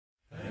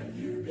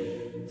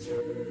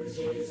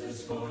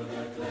Jesus for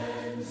the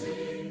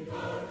cleansing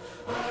power.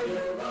 Are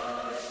you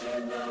washed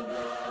in the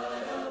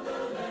blood of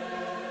the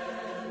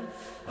Lamb?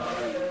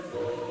 Are you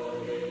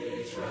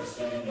fully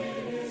trusting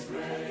in His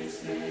grace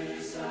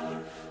this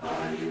hour?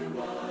 Are you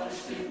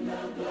washed in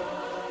the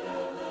blood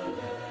of the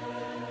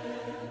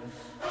Lamb?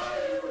 Are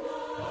you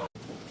washed?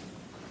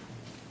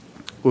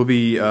 We'll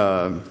be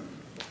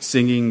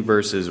singing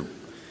verses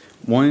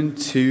 1,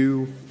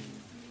 2,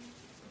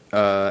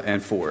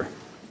 and 4.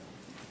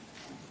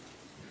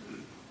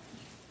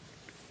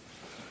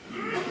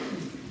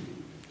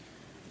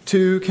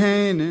 To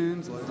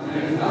Canaan's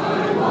land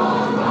I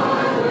want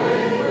my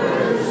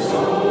wayward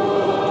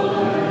soul,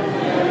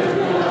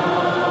 and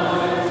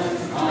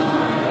lies.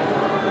 My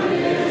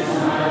guardians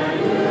I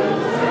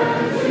will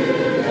turn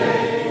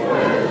today,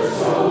 where the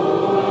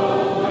soul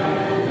of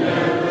man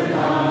never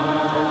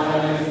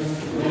dies.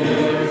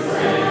 Dear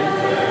friend,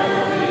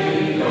 there'll be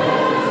no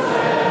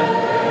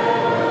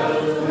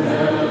peril,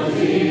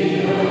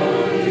 melody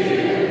of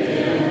dear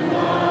dim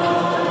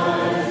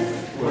lies,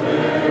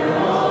 where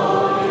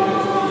all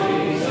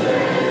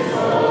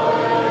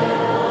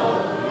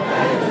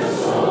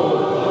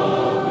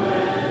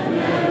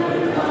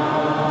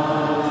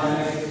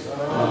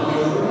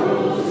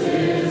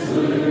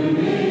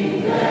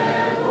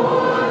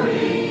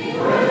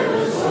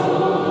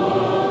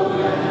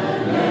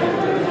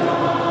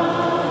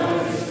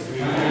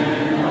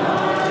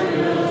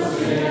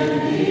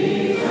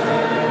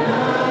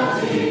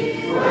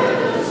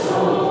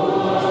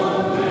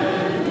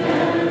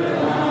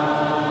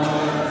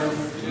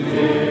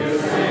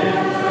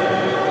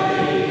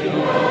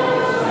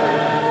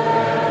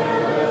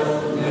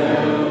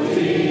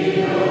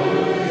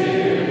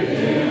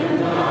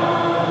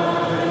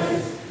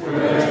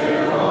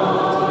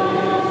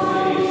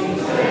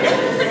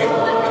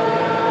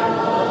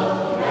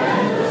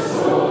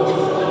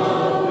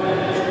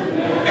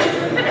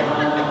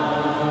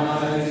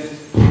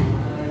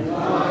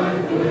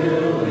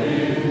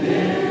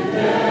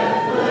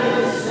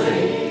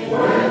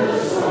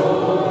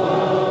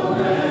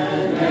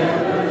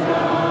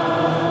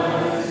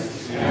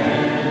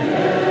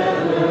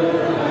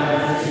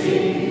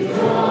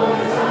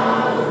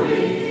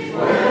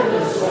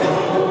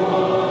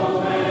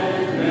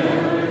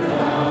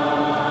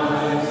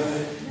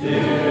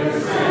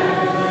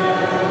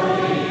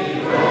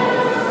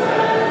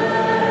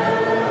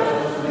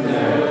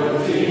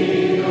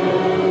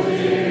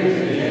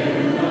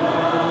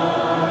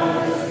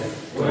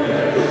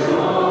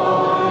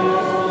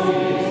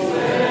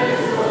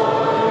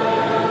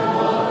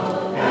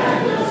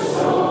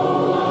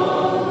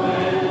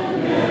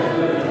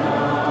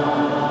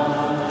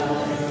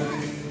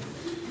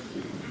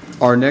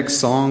Our next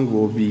song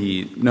will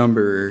be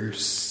number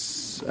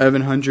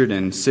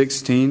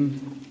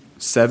 716,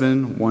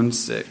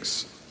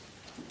 716.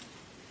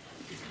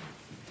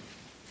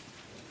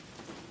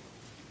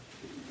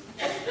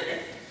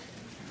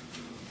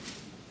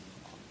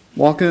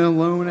 Walking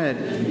alone at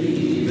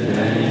eve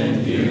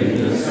and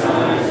viewing the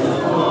skies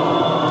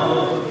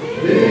above,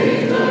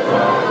 bidding the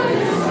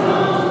darkness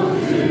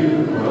come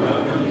to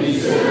welcome me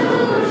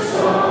silver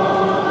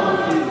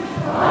sun.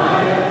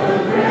 I have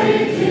a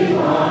great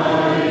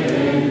delight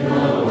in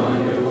the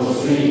wonderful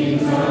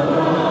scenes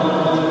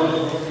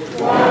above,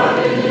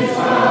 walking His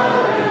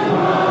power and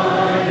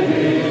might,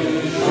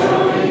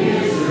 showing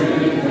His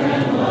strength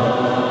and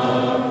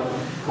love.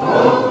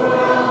 Oh, for a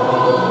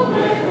home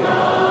with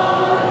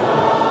God, a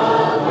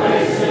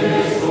place in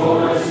His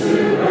courts to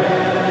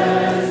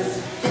rest,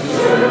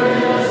 sure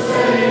in a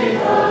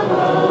safe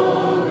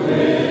abode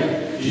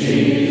with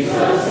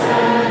Jesus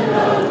and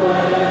the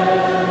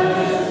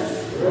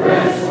blessed.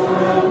 Rest for a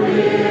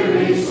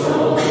weary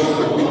soul,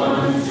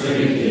 one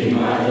drinking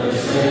by the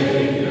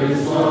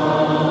Savior's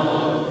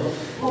love,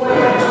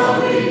 where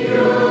I'll be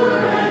pure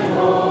and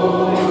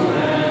whole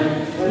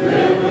and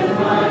live with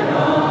my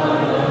God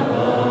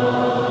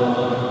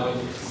above,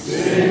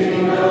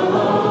 singing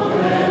alone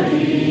at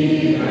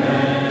eve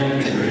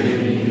and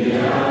dreaming the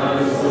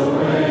hours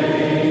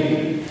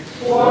away,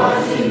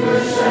 watching the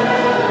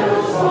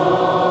shadows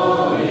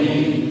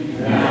falling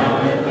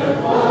now at the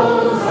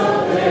close of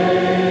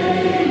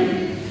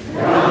day.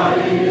 God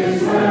in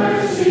His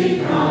mercy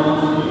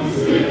comes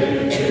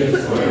with His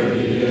word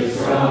He is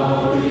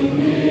drawing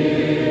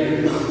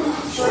near,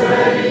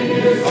 spreading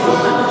His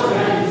love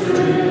and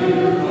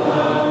truth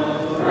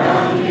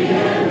around me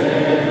and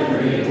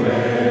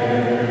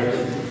everywhere.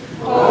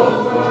 Oh,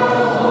 for a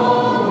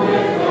home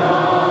with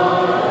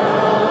God, a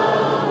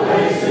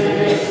place in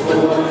His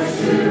courts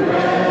to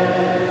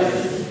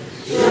rest,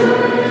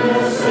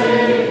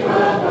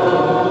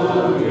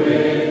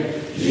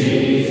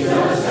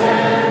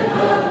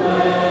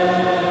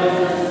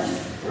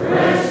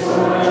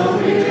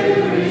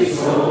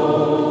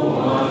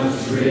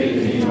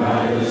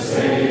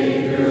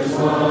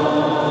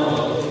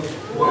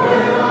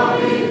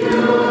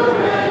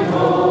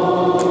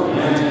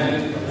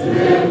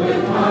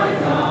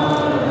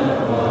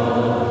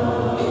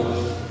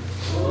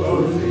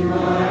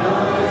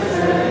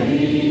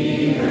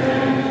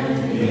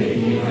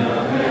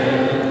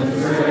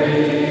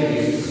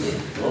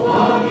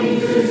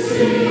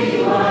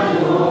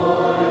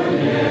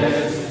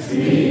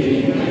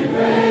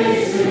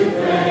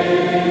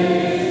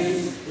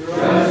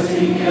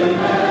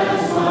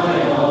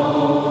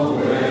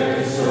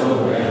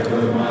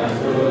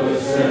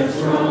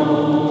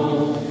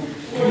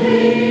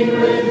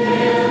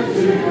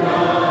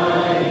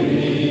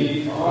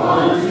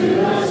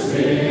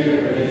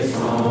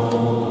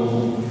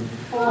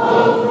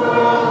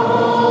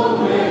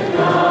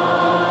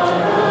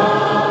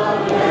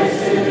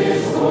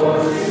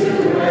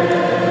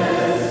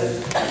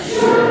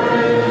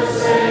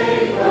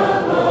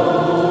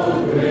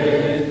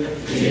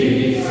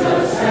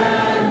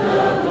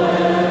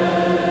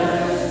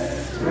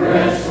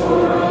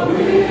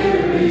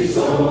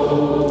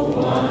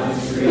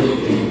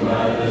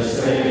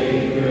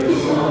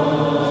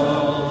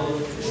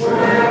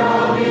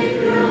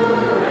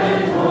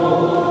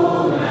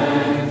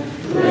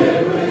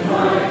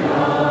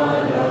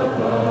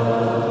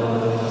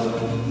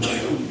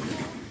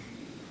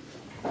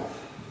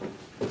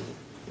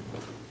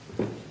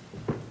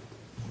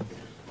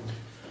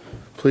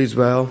 Please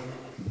bow.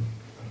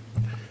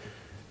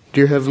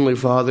 Dear Heavenly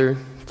Father,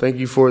 thank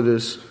you for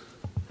this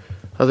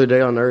other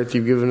day on earth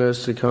you've given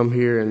us to come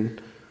here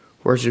and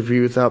worship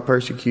you without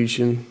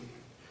persecution.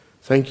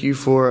 Thank you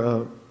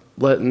for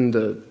letting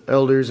the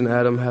elders and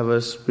Adam have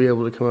us be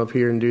able to come up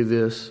here and do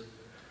this.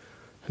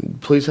 And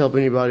please help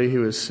anybody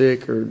who is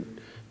sick or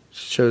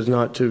chose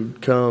not to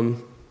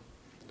come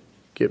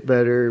get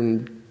better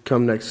and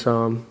come next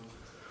time.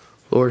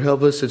 Lord,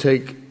 help us to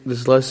take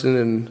this lesson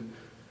and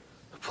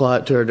apply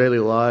it to our daily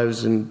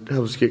lives and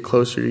help us get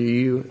closer to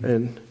you.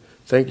 And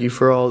thank you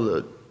for all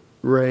the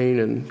rain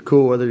and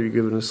cool weather you've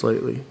given us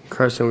lately. In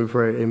Christ's name we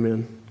pray,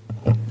 amen.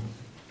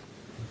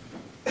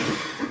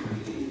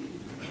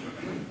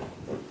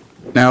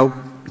 Now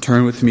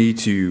turn with me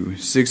to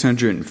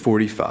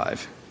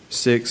 645.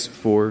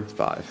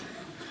 645.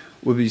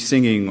 We'll be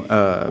singing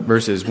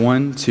verses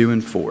 1, 2,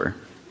 and 4.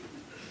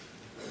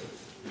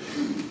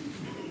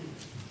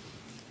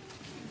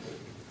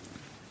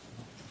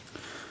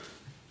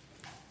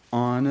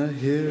 On a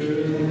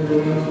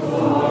hill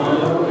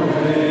far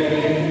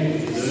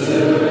away,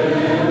 stood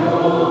an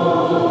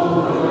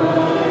old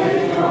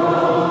rugged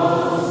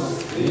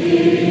cross,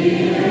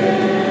 the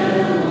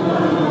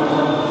emblem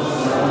of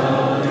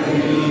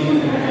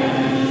suffering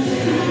and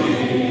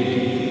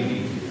shame.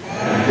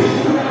 And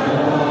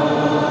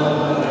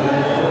above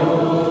that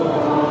old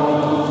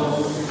cross,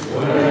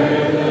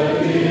 where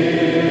the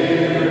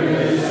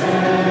dearest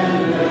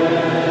and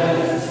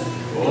best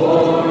for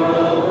a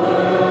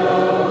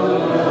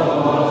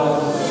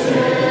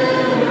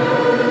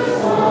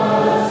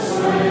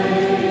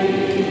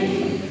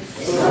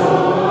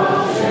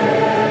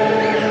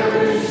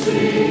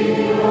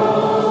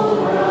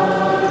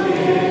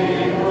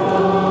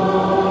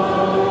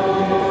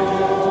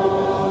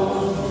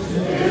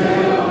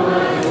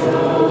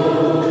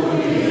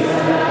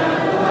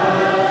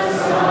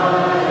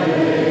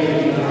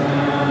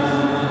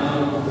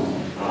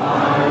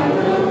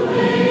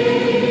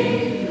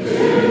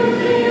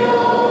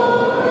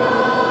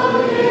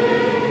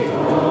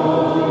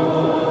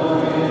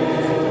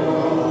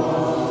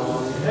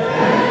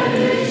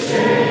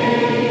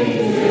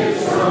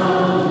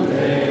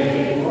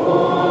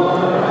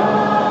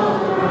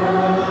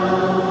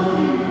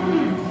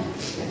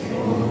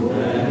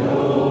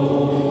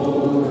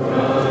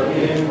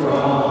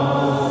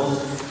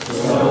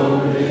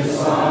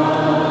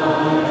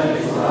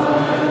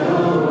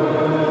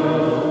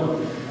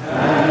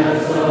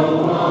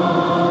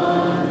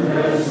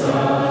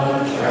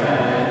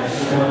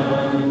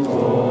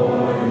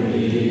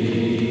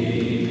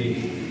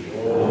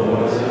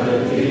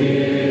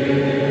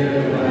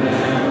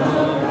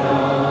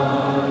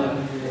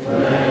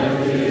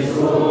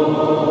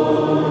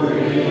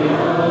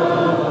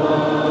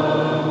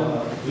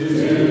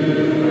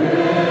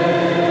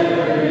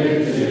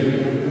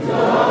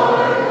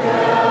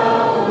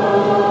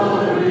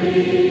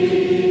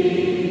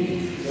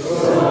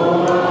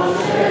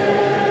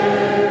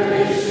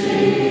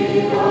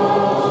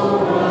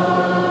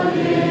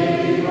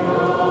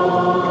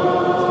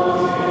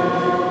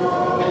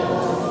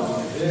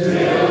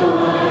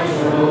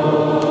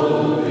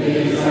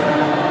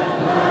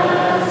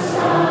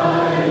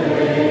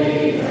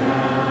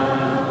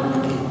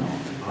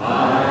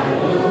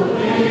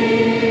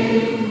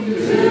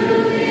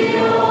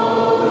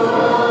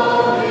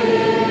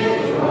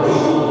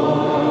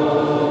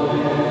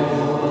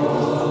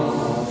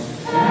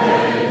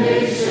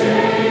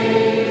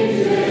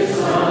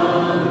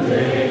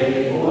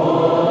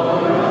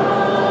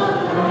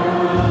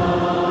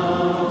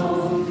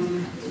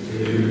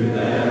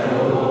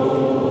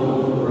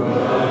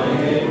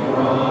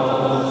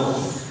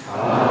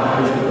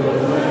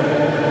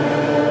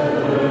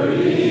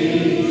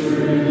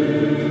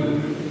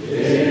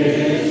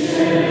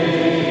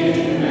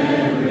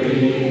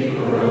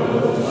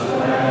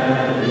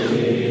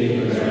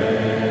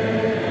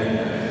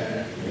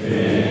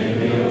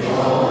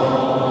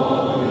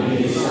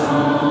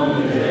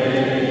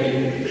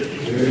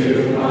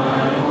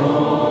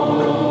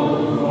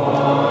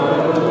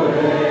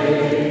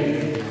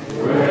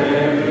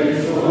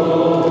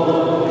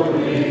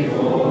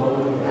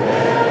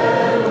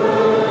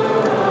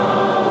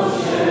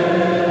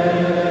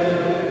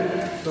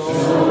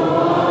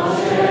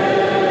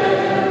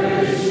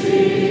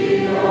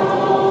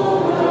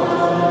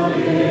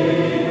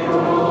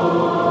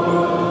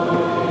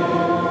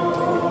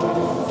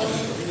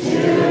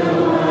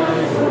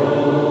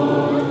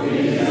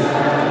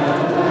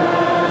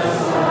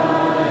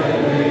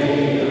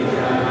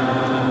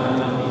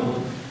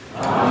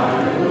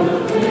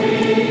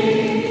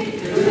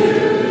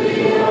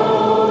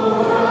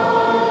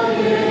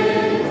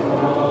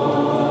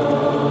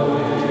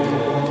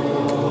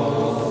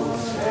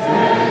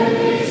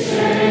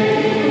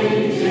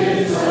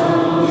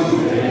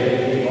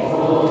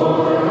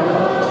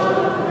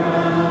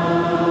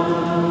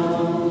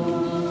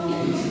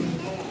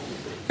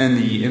And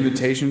the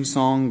invitation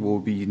song will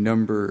be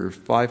number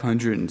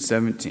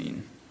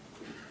 517.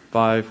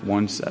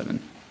 517.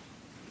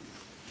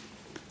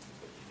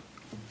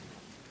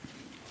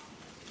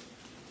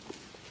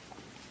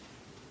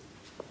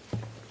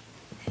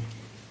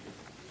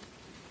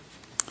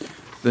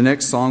 The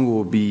next song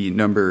will be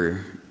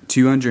number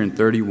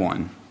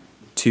 231,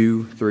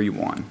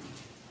 231.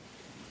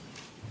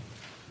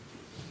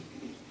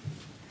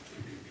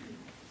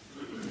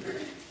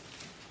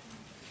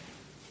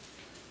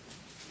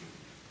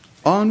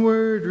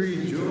 Onward,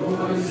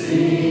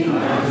 rejoicing,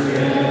 I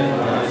tread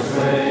Thy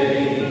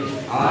way,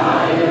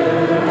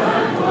 higher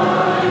and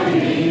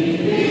climbing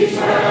each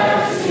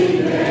passing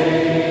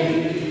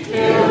day.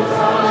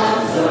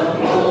 Hilltops of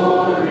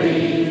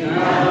glory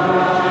now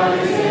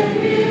rise in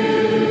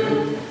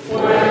view,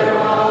 where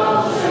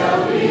all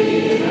shall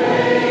be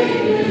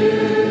made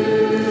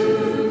new.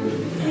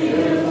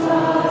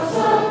 Hilltops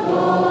of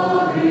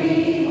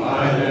glory, I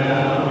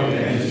now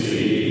can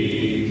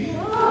see.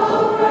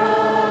 Oh,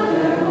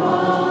 brother,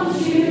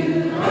 won't you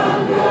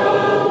come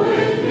go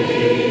with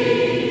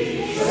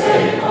me?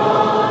 Safe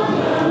on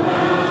the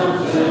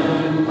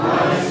mountain I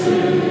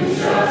soon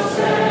shall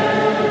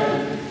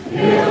stand.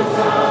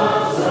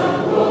 Hilltops of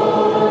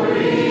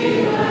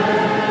glory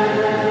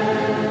land,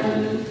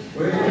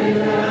 where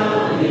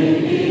down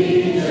in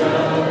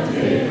Egypt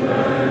in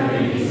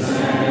burning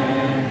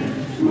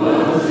sand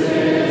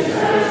Moses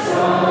has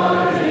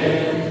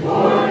started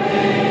for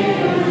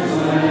Canaan's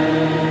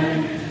land.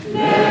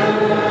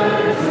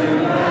 Never turn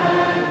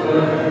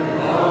backward,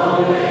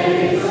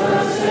 always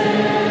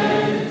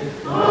ascend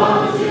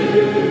onto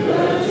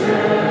the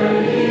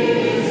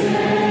journey's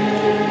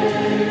end.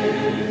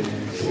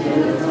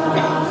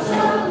 Hilltops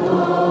of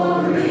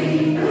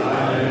glory, I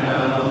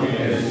now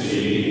can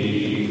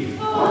see.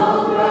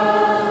 Oh,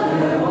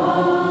 brother,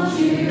 won't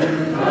you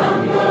come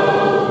go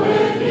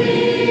with me?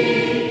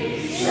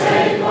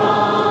 Safe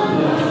on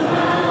the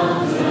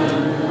mountain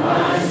I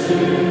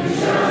soon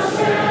shall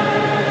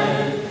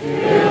stand.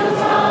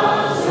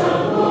 Hilltops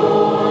of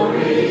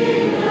glory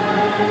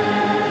land.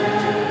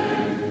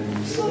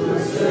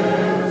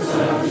 Footsteps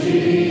of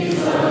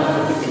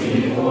Jesus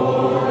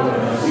before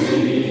us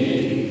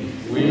see.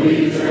 We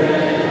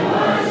tread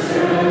Life's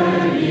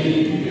journey,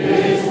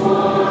 its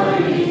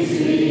winding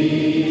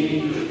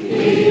sea.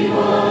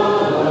 Evil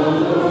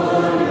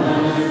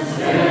allurements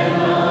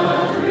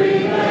cannot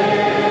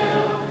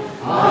prevail.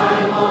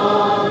 I'm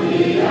on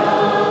the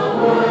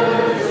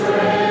upward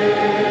trail.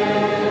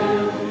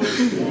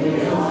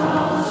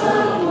 Hilltops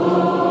of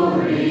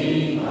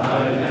glory, I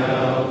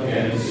now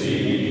can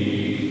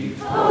see.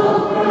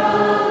 Oh,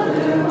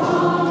 brother,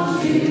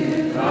 won't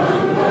you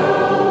come go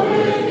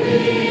with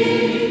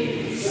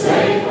me?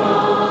 Safe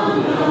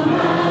on the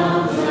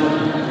mountain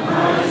I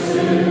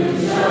soon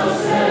shall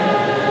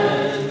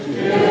stand.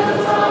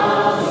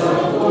 Hilltops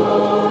of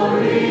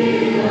glory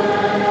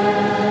land.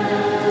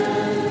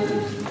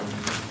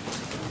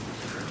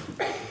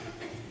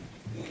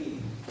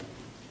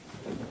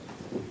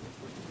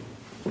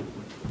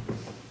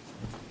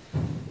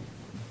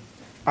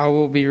 I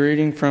will be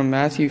reading from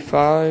Matthew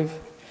 5,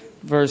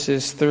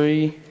 verses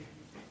 3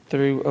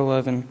 through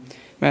 11.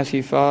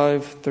 Matthew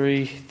 5,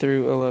 3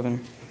 through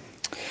 11.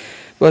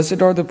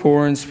 Blessed are the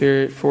poor in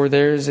spirit, for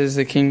theirs is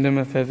the kingdom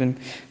of heaven.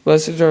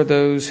 Blessed are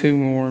those who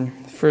mourn,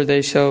 for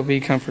they shall be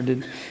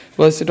comforted.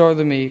 Blessed are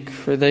the meek,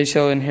 for they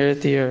shall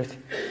inherit the earth.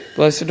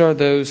 Blessed are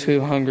those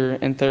who hunger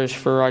and thirst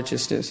for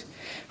righteousness,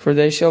 for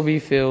they shall be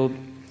filled.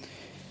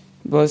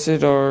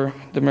 Blessed are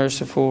the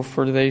merciful,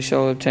 for they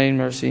shall obtain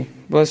mercy.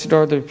 Blessed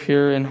are the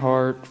pure in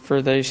heart,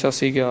 for they shall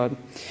see God.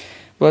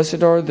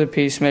 Blessed are the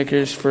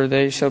peacemakers, for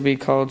they shall be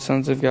called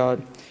sons of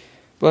God.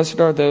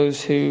 Blessed are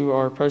those who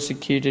are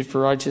persecuted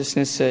for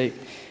righteousness' sake,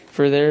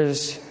 for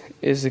theirs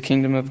is the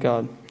kingdom of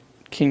God,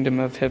 kingdom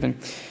of heaven.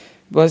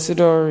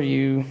 Blessed are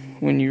you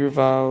when you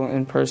revile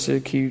and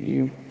persecute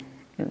you.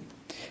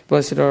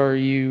 Blessed are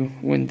you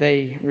when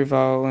they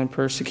revile and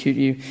persecute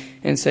you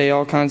and say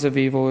all kinds of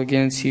evil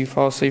against you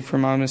falsely for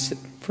my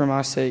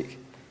sake.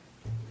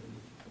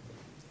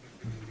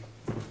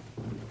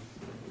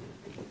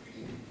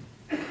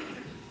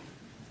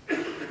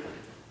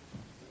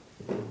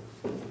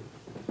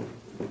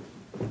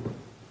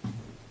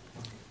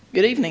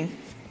 Good evening.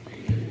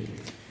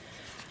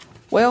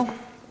 Well,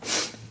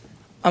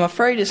 I'm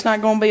afraid it's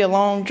not going to be a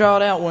long,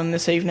 drawn-out one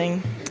this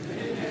evening.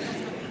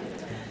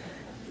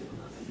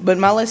 But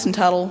my lesson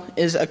title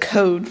is A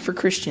Code for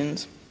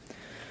Christians.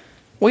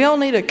 We all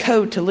need a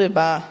code to live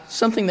by,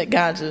 something that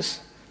guides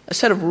us, a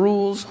set of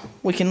rules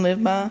we can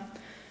live by.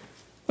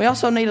 We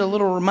also need a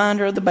little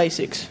reminder of the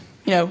basics,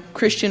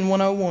 Christian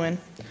 101.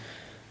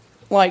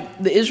 Like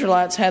the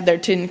Israelites had their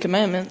 10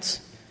 commandments,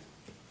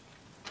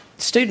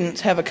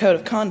 students have a code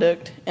of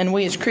conduct, and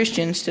we as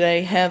Christians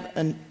today have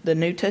the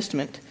New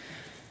Testament.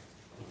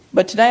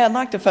 But today I'd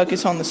like to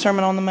focus on the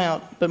Sermon on the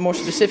Mount, but more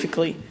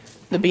specifically,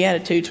 the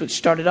Beatitudes which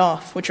started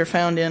off, which are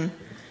found in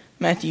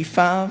Matthew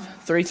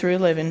 5, 3 through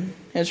 11,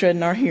 as read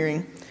in our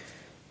hearing.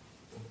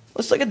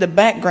 Let's look at the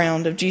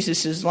background of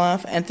Jesus'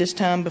 life at this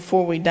time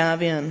before we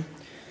dive in.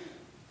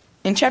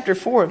 In chapter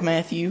 4 of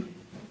Matthew,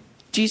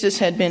 Jesus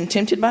had been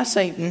tempted by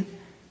Satan.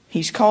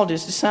 He's called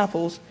his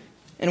disciples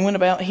and went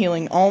about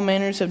healing all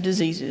manners of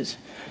diseases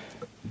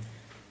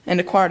and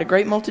acquired a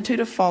great multitude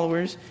of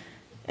followers,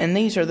 and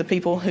these are the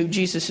people who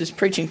Jesus is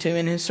preaching to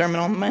in his Sermon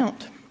on the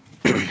Mount.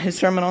 his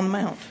Sermon on the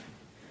Mount.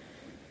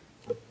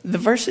 The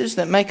verses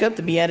that make up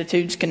the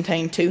Beatitudes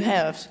contain two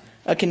halves,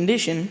 a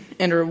condition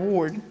and a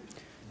reward.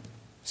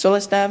 So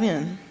let's dive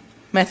in.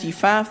 Matthew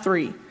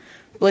 5:3.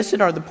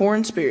 Blessed are the poor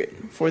in spirit,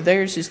 for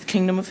theirs is the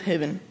kingdom of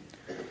heaven.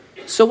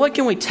 So what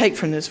can we take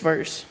from this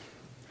verse?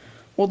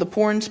 Well, the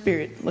poor in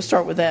spirit. Let's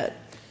start with that.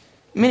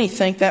 Many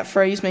think that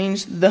phrase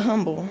means the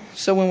humble.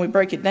 So when we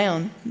break it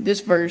down,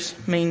 this verse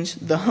means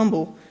the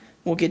humble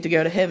will get to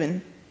go to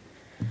heaven.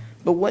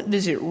 But what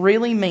does it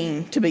really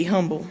mean to be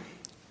humble?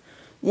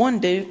 One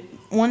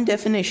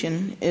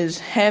definition is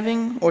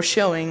having or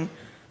showing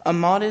a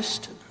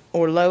modest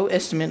or low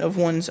estimate of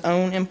one's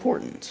own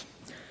importance.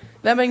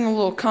 That being a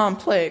little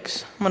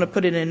complex, I'm going to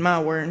put it in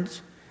my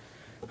words.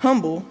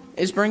 Humble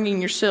is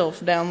bringing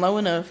yourself down low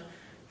enough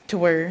to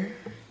where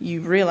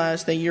you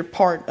realize that you're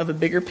part of a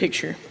bigger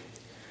picture.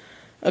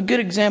 A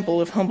good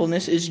example of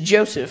humbleness is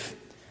Joseph.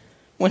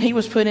 When he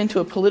was put into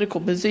a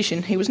political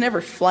position, he was never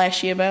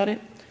flashy about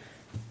it,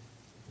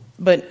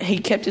 but he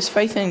kept his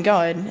faith in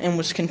God and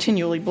was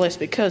continually blessed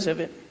because of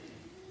it.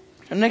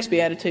 Our next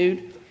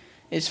beatitude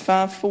is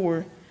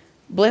 5:4.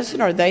 Blessed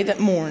are they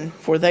that mourn,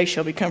 for they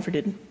shall be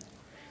comforted.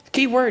 The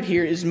key word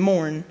here is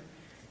mourn,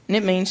 and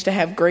it means to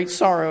have great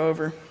sorrow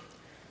over.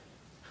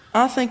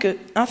 I think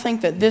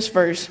that this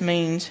verse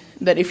means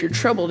that if you're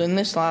troubled in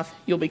this life,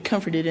 you'll be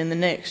comforted in the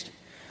next.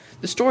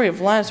 The story of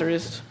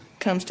Lazarus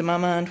comes to my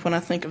mind when I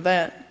think of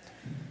that.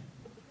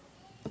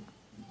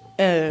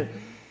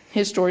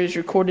 His story is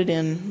recorded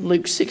in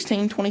Luke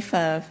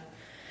 16:25.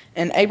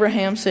 And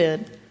Abraham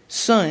said,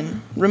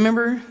 Son,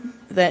 remember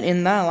that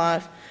in thy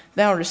life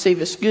thou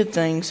receivest good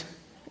things,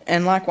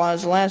 and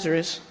likewise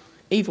Lazarus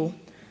evil.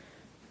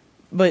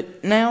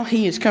 But now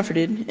he is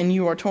comforted, and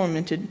you are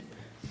tormented.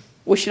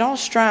 We should all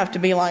strive to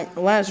be like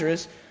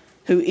Lazarus,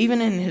 who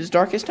even in his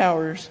darkest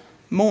hours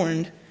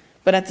mourned,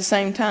 but at the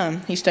same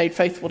time he stayed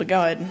faithful to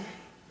God.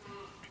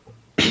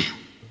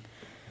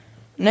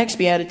 Next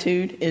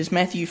beatitude is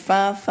Matthew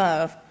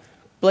 5:5.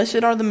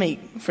 Blessed are the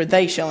meek, for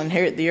they shall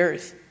inherit the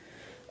earth.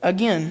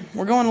 Again,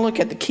 we're going to look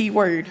at the key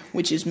word,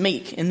 which is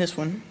meek in this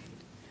one.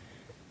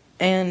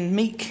 And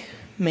meek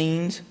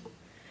means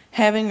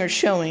having or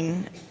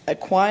showing a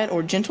quiet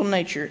or gentle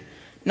nature,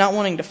 not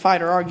wanting to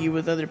fight or argue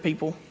with other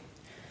people.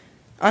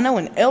 I know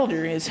an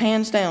elder is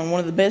hands down one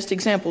of the best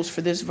examples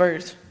for this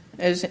verse,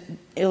 as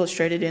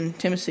illustrated in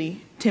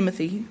Timothy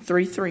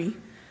 3:3.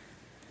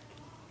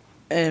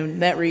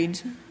 And that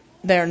reads,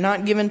 They are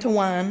not given to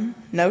wine,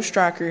 no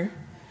striker,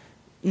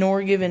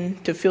 nor given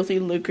to filthy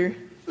lucre,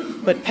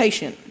 but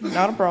patient,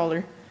 not a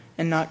brawler,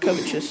 and not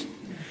covetous.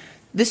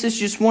 This is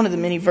just one of the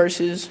many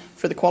verses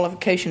for the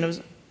qualification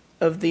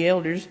of the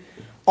elders,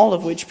 all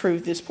of which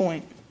prove this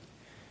point.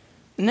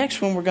 The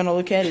next one we're going to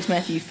look at is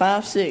Matthew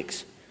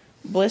 5:6.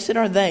 Blessed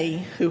are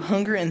they who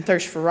hunger and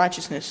thirst for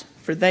righteousness,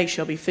 for they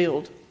shall be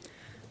filled.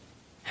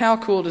 How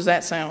cool does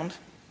that sound?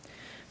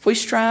 If we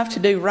strive to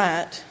do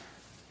right,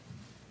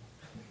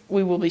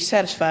 we will be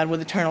satisfied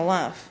with eternal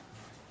life.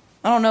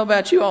 I don't know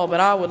about you all, but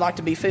I would like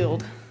to be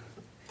filled.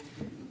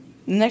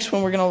 The next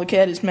one we're going to look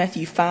at is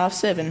Matthew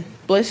 5:7.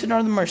 Blessed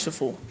are the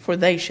merciful, for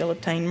they shall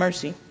obtain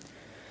mercy.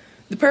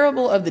 The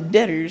parable of the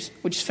debtors,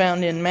 which is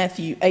found in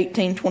Matthew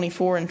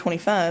 18:24 and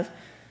 25,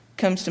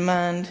 comes to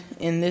mind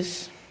in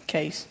this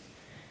case.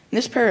 In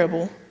this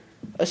parable,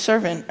 a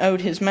servant owed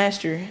his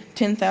master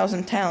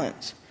 10,000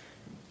 talents,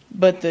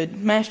 but the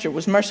master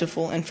was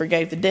merciful and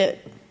forgave the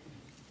debt.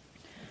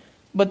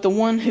 But the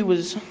one who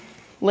was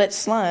let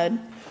slide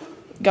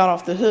got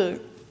off the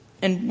hook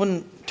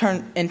and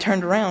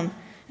turned around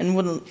and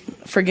wouldn't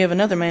forgive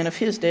another man of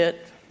his debt.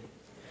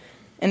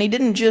 And he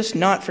didn't just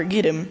not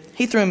forget him,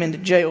 he threw him into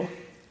jail.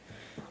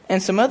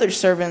 And some other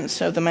servants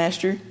of the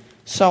master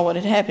saw what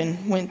had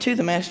happened, went to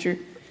the master, and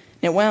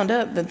it wound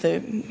up that the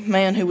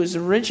man who was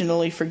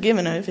originally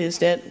forgiven of his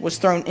debt was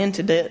thrown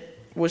into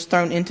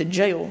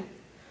jail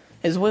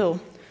as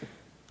well.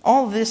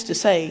 All of this to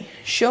say,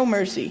 show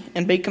mercy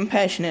and be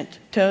compassionate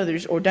to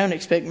others, or don't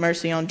expect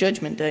mercy on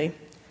Judgment Day.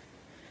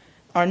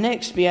 Our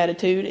next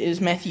beatitude is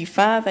Matthew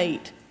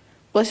 5:8.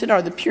 Blessed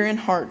are the pure in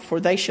heart, for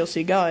they shall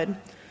see God.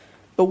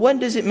 But what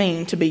does it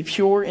mean to be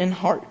pure in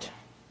heart?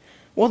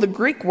 Well, the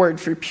Greek word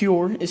for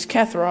pure is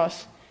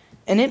katharos,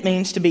 and it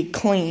means to be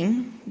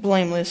clean,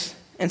 blameless,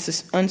 and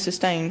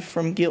unsustained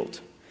from guilt.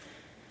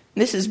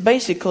 This is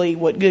basically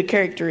what good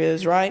character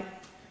is, right?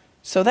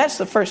 So that's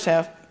the first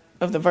half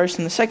of the verse,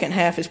 and the second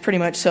half is pretty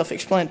much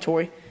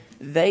self-explanatory.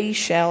 They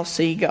shall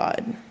see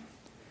God.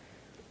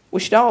 We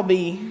should all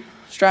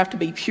strive to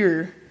be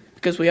pure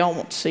because we all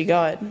want to see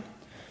God.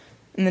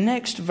 And the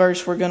next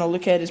verse we're going to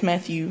look at is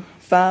Matthew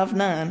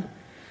 5:9.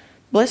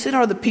 Blessed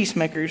are the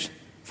peacemakers,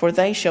 for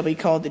they shall be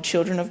called the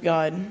children of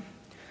God.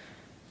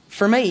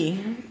 For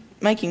me,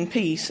 making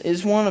peace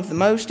is one of the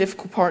most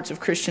difficult parts of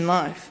Christian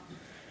life.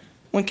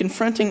 When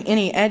confronting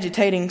any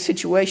agitating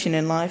situation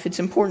in life, it's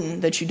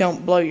important that you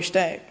don't blow your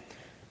stack.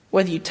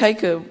 Whether you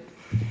take a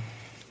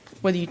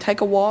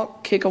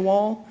walk, kick a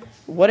wall,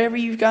 whatever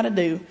you've got to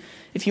do,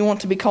 if you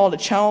want to be called a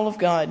child of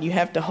God, you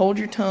have to hold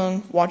your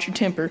tongue, watch your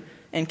temper,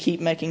 and keep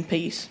making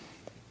peace.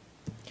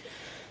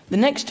 The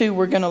next two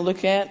we're going to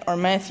look at are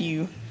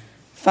Matthew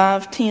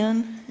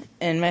 5:10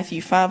 and Matthew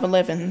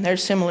 5:11. They're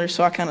similar,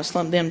 so I kind of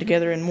slumped them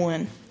together in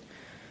one.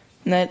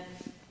 And that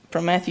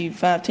from Matthew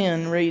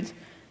 5:10 reads,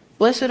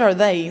 "Blessed are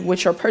they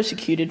which are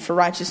persecuted for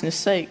righteousness'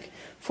 sake,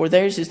 for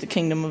theirs is the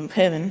kingdom of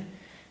heaven."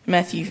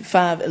 Matthew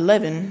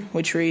 5:11,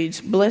 which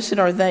reads, "Blessed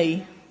are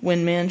they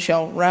when men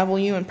shall rival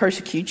you and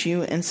persecute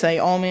you and say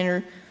all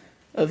manner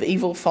of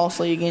evil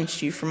falsely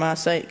against you for my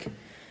sake."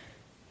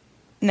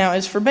 Now,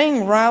 as for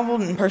being rivaled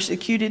and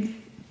persecuted,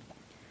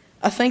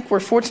 I think we're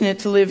fortunate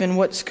to live in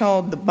what's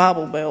called the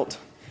Bible Belt,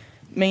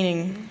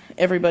 meaning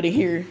everybody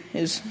here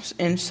is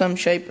in some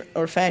shape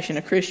or fashion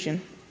a Christian.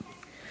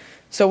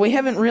 So we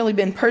haven't really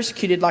been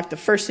persecuted like the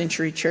first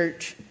century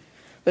church.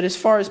 But as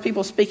far as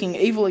people speaking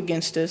evil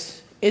against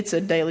us, it's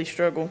a daily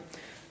struggle.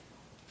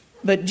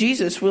 But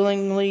Jesus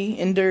willingly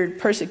endured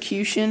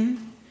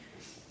persecution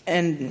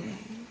and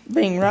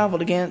being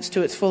rivaled against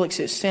to its full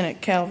extent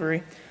at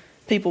Calvary.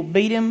 People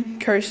beat him,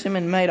 cursed him,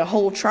 and made a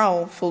whole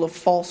trial full of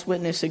false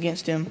witness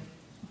against him.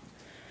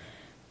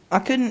 I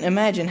couldn't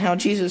imagine how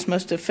Jesus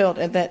must have felt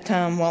at that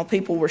time while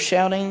people were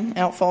shouting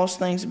out false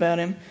things about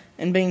him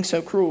and being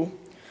so cruel.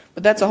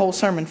 But that's a whole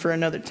sermon for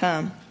another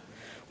time.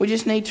 We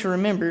just need to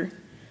remember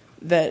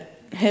that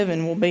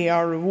heaven will be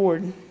our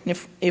reward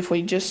if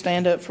we just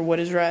stand up for what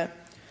is right.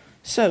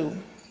 So,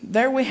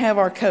 there we have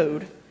our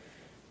code,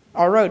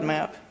 our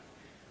roadmap.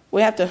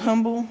 We have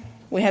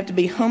to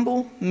be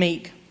humble,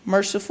 meek,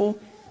 merciful,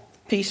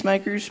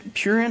 peacemakers,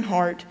 pure in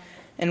heart,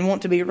 and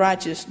want to be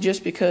righteous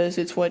just because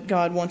it's what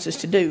God wants us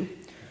to do.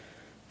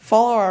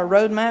 Follow our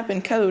roadmap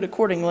and code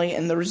accordingly,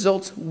 and the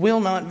results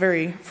will not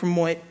vary from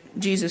what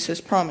Jesus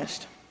has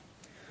promised.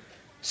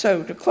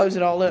 So, to close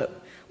it all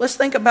up, let's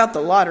think about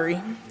the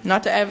lottery.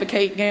 Not to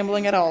advocate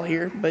gambling at all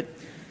here, but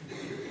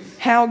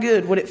how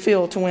good would it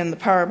feel to win the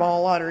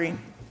Powerball lottery?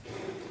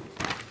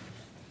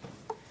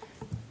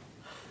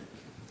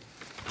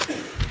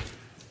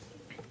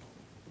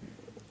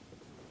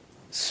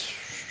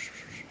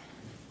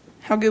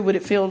 How good would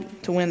it feel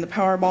to win the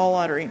Powerball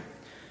lottery?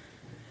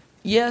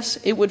 Yes,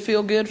 it would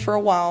feel good for a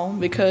while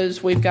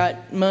because we've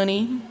got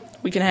money,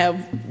 we can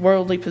have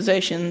worldly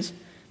possessions,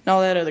 and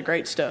all that other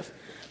great stuff.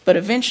 But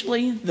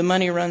eventually, the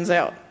money runs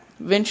out.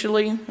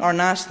 Eventually, our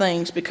nice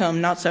things become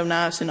not so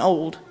nice and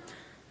old.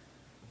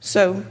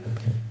 So,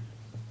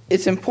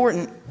 it's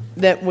important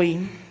that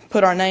we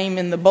put our name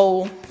in the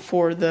bowl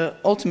for the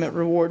ultimate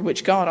reward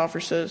which God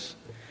offers us.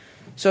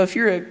 So if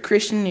you're a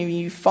Christian and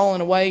you've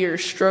fallen away or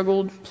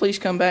struggled, please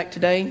come back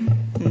today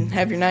and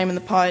have your name in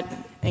the pot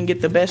and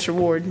get the best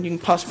reward you can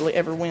possibly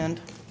ever win.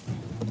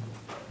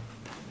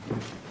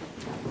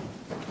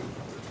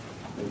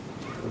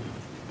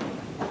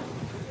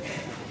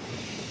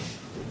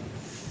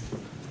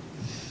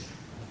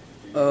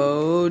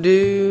 Oh,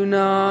 do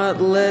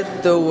not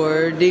let the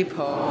word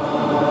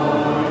depart.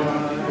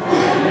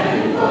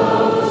 And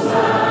close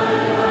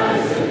thine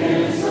eyes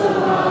against the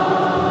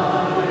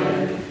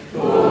light.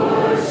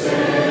 For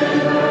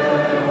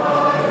sinner,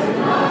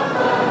 harden not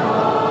thy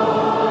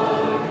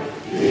heart.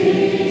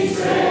 Be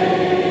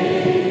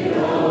saved,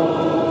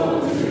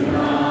 oh,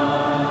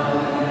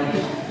 tonight.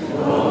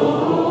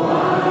 Oh,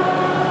 why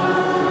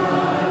not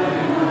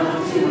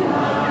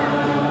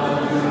tonight?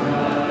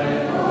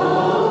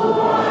 Oh,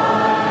 why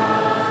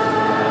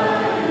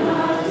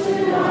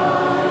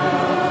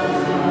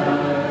not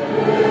tonight?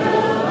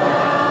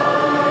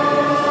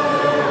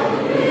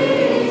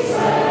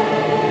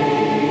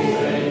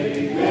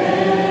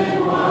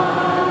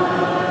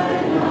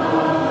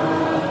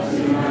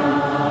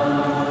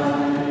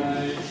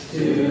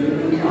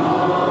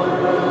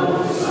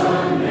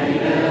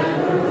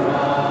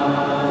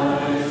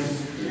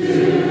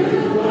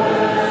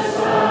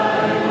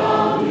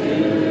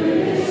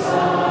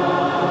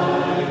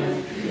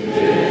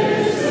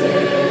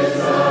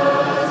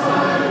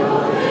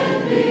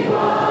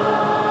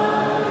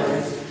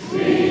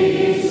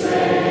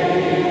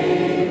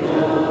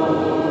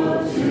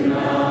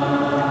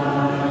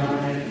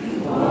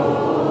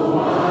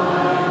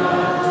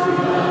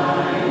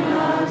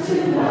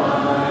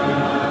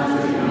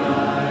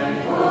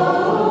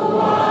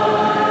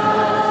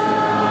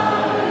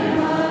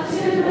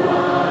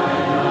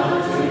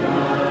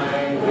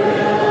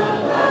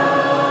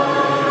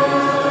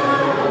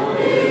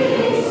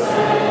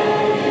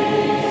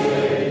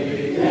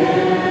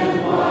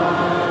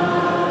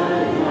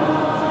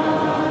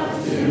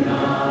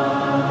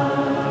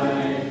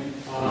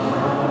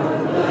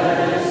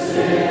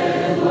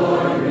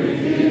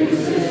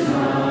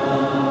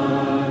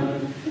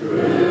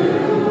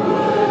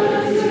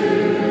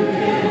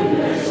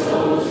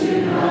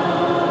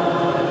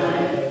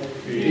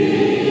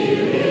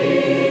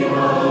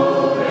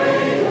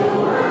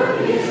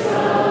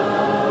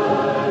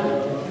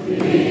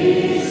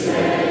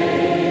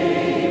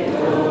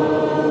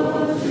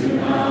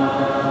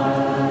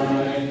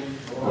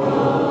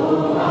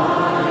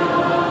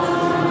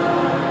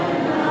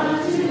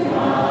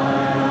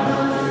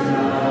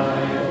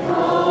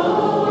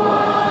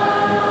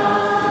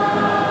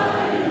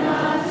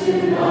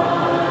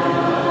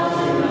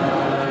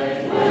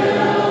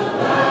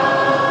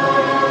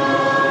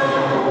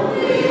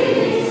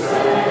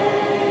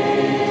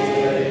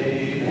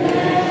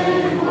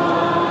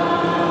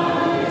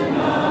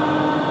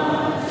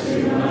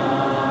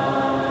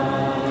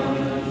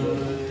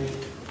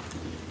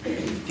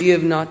 you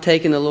have not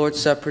taken the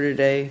Lord's Supper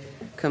today,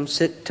 come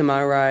sit to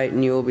my right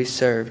and you will be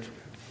served.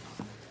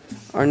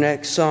 Our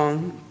next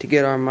song, to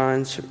get our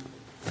minds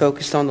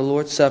focused on the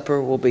Lord's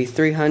Supper, will be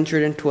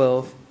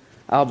 312,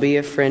 I'll Be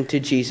a Friend to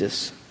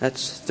Jesus.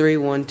 That's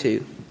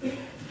 312.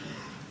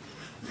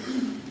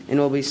 And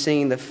we'll be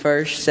singing the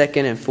first,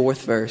 second, and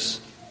fourth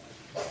verse.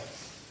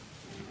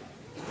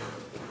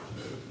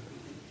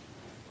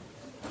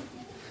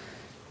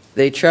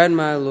 They tried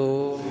my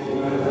Lord.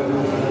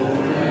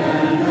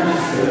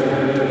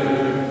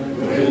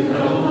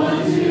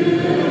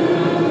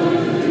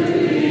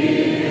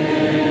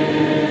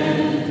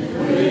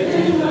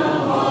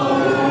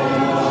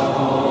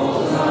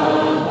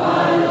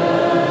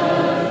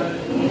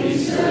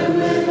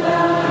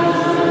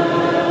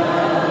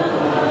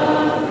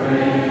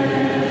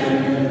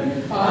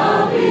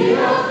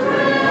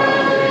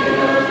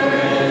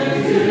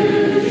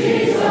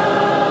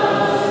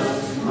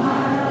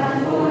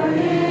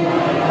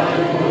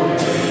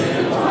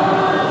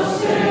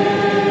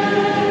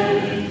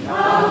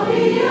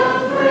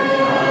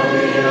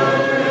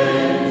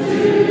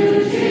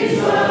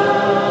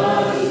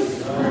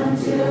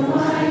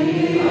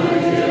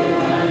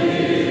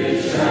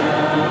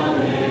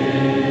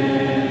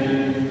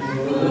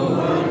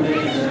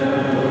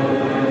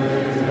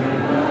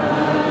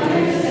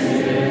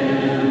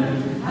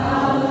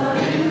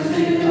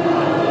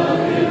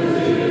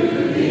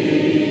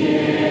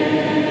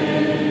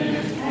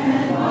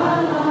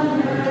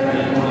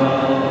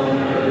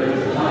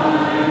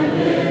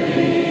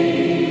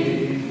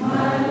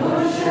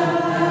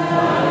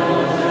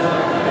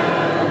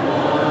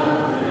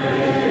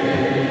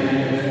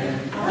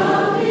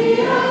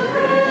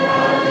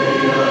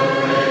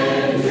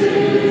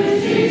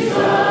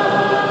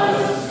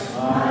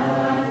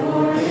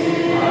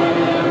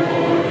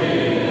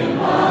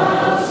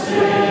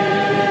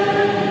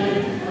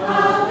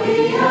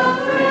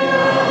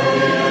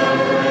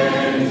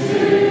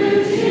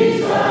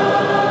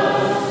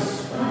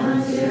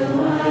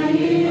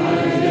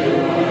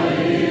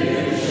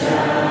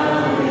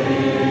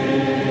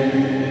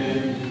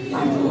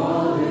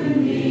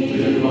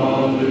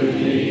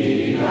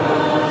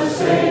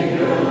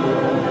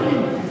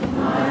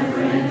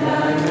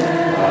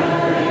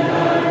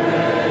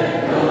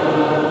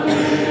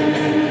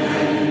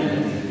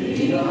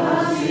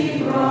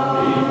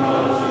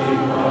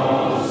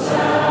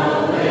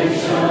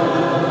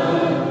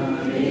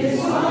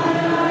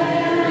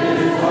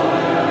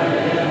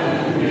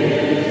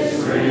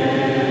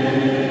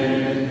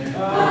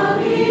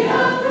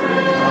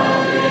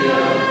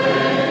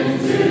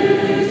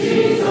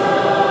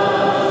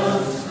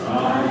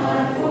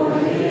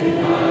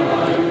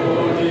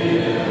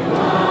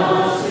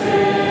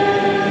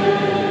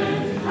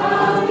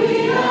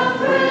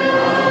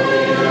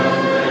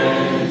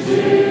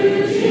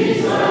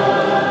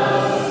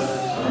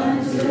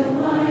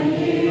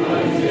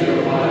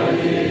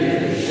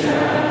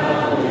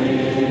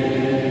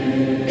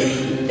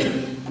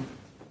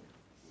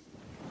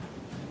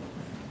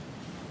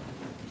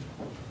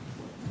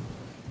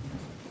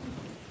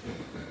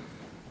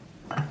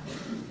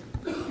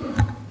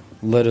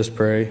 Let us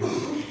pray.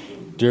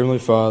 Dear Heavenly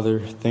Father,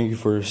 thank you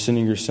for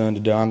sending your Son to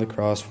die on the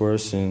cross for our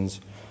sins.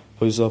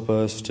 Please help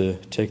us to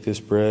take this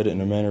bread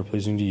in a manner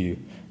pleasing to you.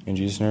 In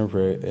Jesus' name we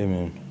pray,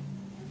 amen.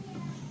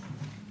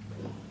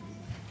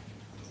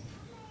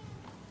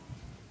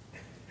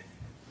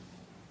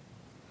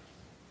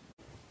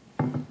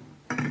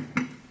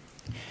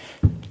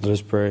 Let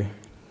us pray.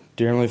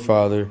 Dear Heavenly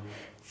Father,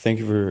 thank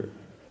you for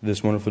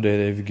this wonderful day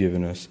that you've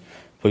given us.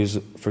 Please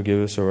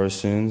forgive us of our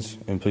sins,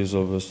 and please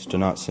help us to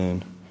not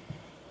sin.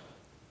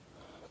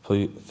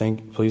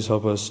 Please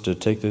help us to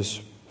take this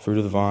fruit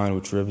of the vine,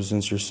 which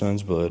represents your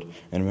Son's blood,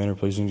 in a manner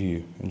pleasing to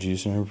you. In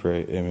Jesus' name we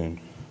pray,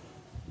 amen.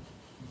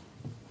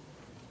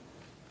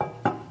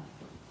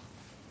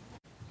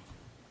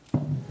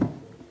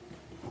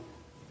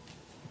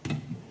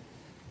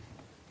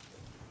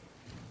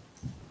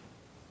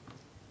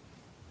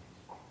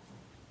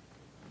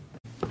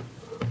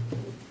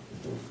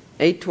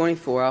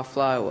 $824, I'll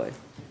fly away.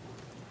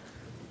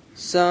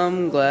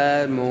 Some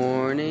glad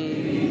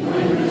morning.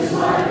 When this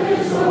life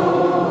is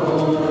over,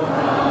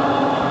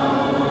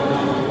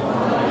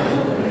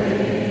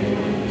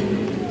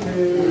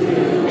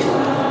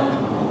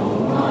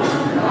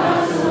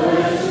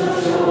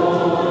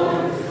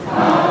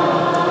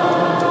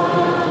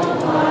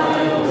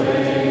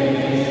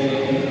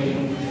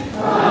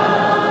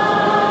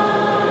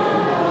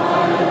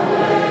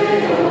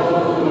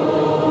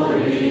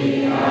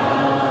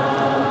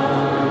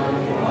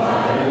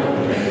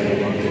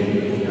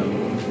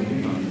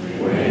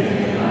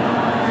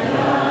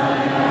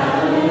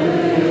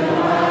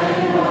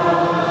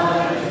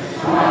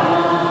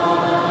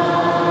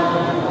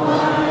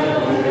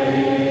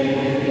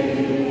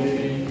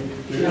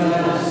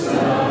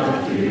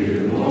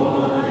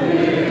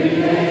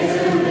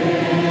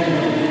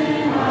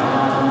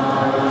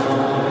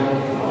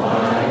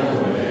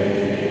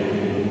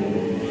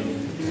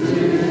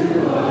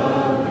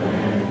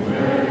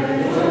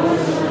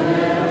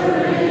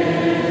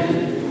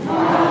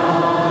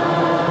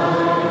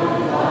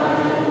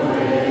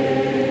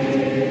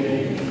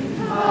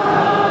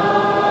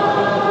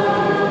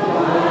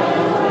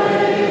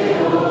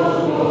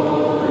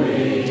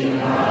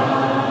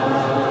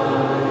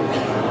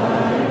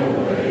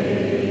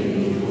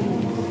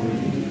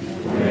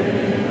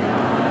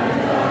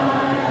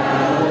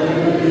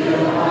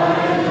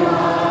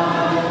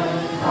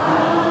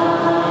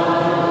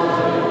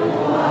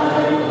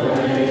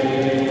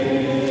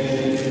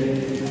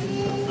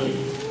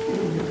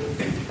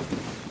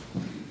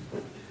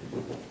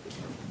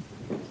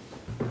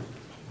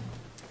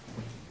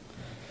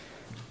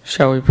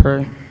 Shall we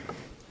pray?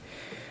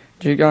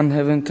 Dear God in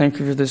heaven, thank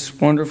you for this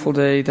wonderful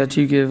day that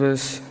you give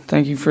us.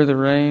 Thank you for the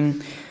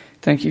rain.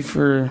 Thank you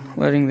for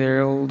letting the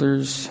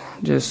elders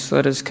just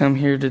let us come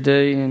here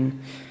today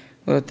and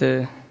let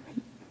the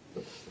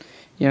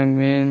young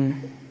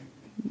men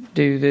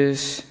do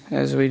this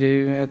as we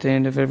do at the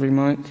end of every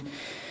month.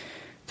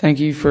 Thank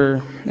you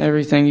for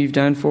everything you've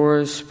done for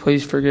us.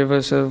 Please forgive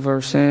us of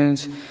our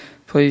sins.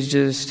 Please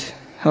just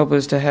help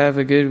us to have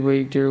a good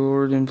week, dear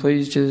Lord, and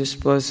please just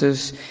bless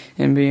us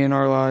and be in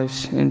our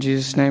lives. In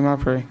Jesus' name I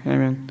pray.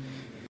 Amen.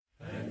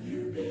 Have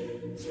you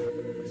been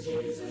to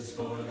Jesus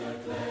for the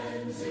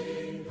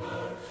cleansing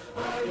power?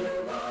 Are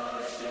you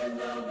washed in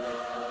the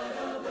blood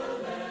of the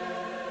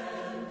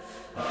Lamb?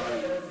 Are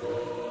you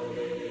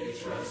fully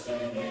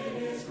trusting in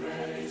His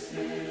grace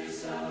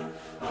this hour?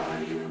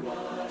 Are you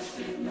washed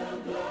in the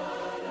blood